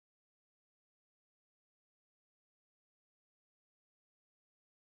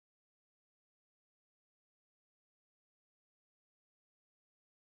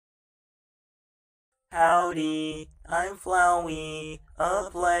Howdy, I'm Flowey, a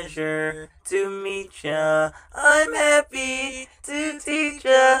pleasure to meet ya. I'm happy to teach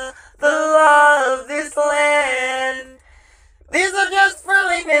ya the law of this land. These are just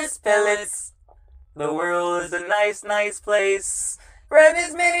friendliness pellets. The world is a nice, nice place. Grab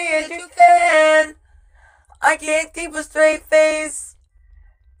as many as you can. I can't keep a straight face.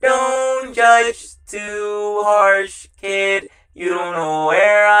 Don't judge too harsh, kid. You don't know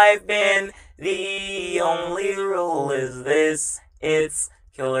where I've been. The only rule is this: it's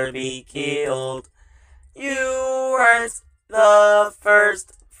kill or be killed. You weren't the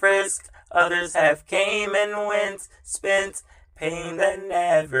first frisk. Others have came and went, spent pain that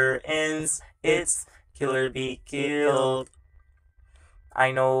never ends. It's kill or be killed.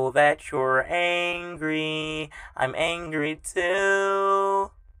 I know that you're angry. I'm angry too.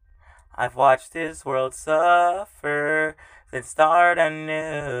 I've watched this world suffer, then start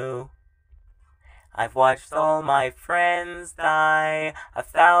anew. I've watched all my friends die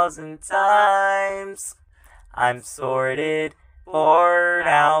 1,000 times. I'm sorted, bored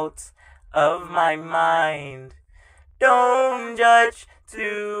out of my mind. Don't judge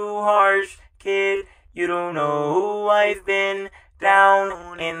too harsh, kid. You don't know who I've been.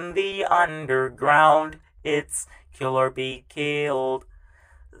 Down in the underground, it's kill or be killed.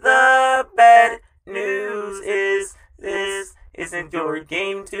 The bad news is this isn't your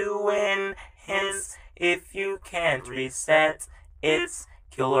game to win. Hence, if you can't reset, it's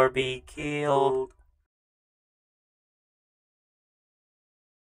kill or be killed.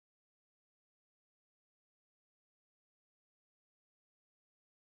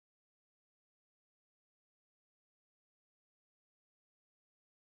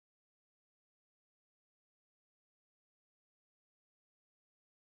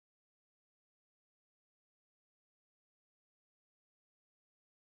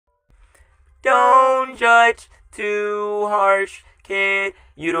 Don't judge too harsh, kid.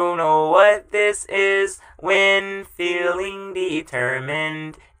 You don't know what this is. When feeling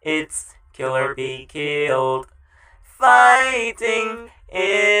determined, it's kill or be killed. Fighting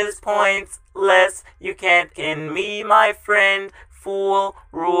is pointless. You can't kin me, my friend. Fool,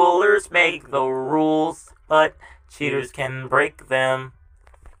 rulers make the rules, but cheaters can break them.